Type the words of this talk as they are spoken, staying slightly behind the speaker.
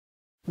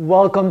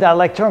Welcome to that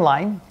lecture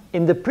online.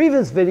 In the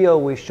previous video,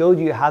 we showed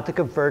you how to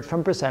convert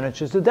from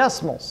percentages to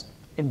decimals.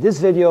 In this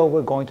video,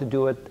 we're going to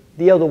do it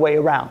the other way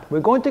around.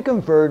 We're going to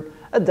convert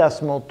a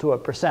decimal to a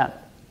percent.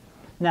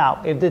 Now,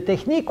 if the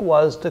technique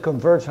was to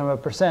convert from a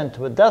percent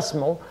to a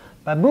decimal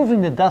by moving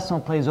the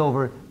decimal place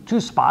over 2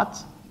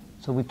 spots,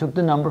 so we took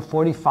the number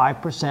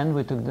 45%,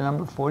 we took the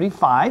number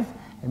 45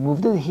 and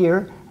moved it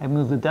here and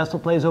moved the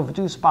decimal place over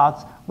 2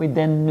 spots, we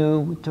then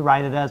knew to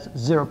write it as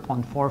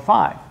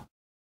 0.45.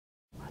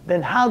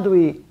 Then how do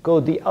we go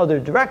the other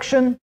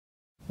direction?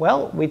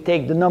 Well, we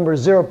take the number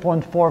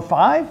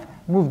 0.45,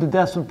 move the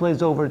decimal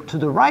place over to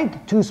the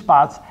right 2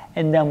 spots,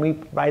 and then we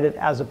write it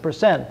as a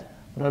percent.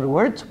 In other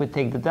words, we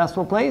take the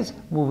decimal place,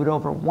 move it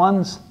over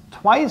once,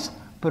 twice,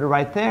 put it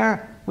right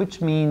there,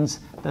 which means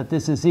that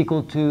this is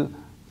equal to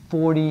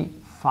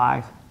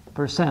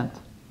 45%.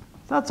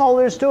 That's all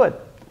there is to it.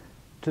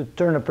 To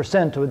turn a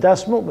percent to a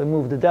decimal, we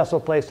move the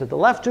decimal place to the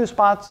left 2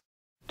 spots.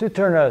 To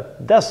turn a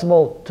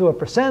decimal to a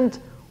percent,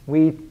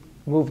 we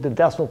move the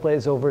decimal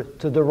place over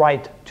to the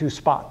right 2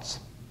 spots.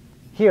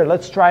 Here,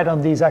 let's try it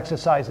on these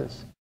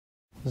exercises.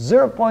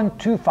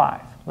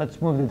 0.25.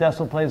 Let's move the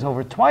decimal place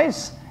over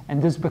twice,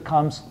 and this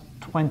becomes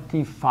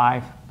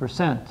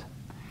 25%.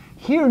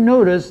 Here,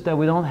 notice that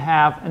we don't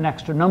have an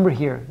extra number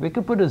here. We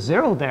could put a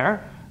 0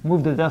 there,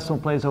 move the decimal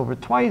place over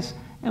twice,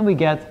 and we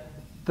get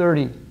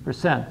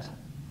 30%.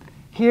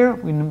 Here,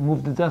 we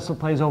move the decimal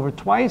place over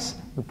twice,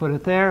 we put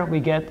it there, we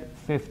get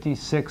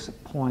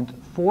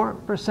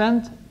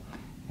 56.4%.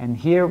 And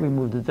here we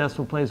move the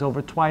decimal place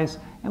over twice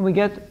and we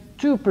get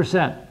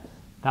 2%.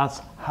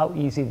 That's how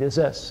easy this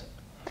is.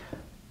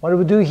 What do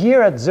we do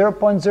here at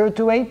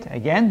 0.028?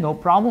 Again, no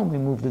problem. We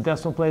move the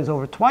decimal place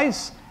over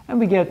twice and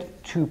we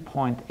get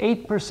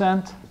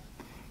 2.8%.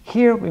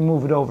 Here we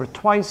move it over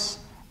twice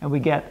and we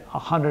get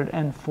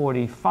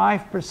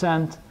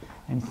 145%.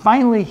 And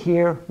finally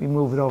here we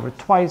move it over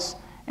twice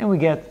and we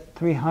get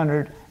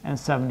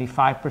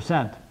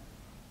 375%.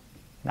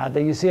 Now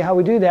that you see how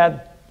we do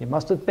that, you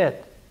must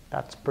admit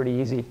that's pretty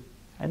easy,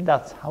 and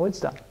that's how it's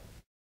done.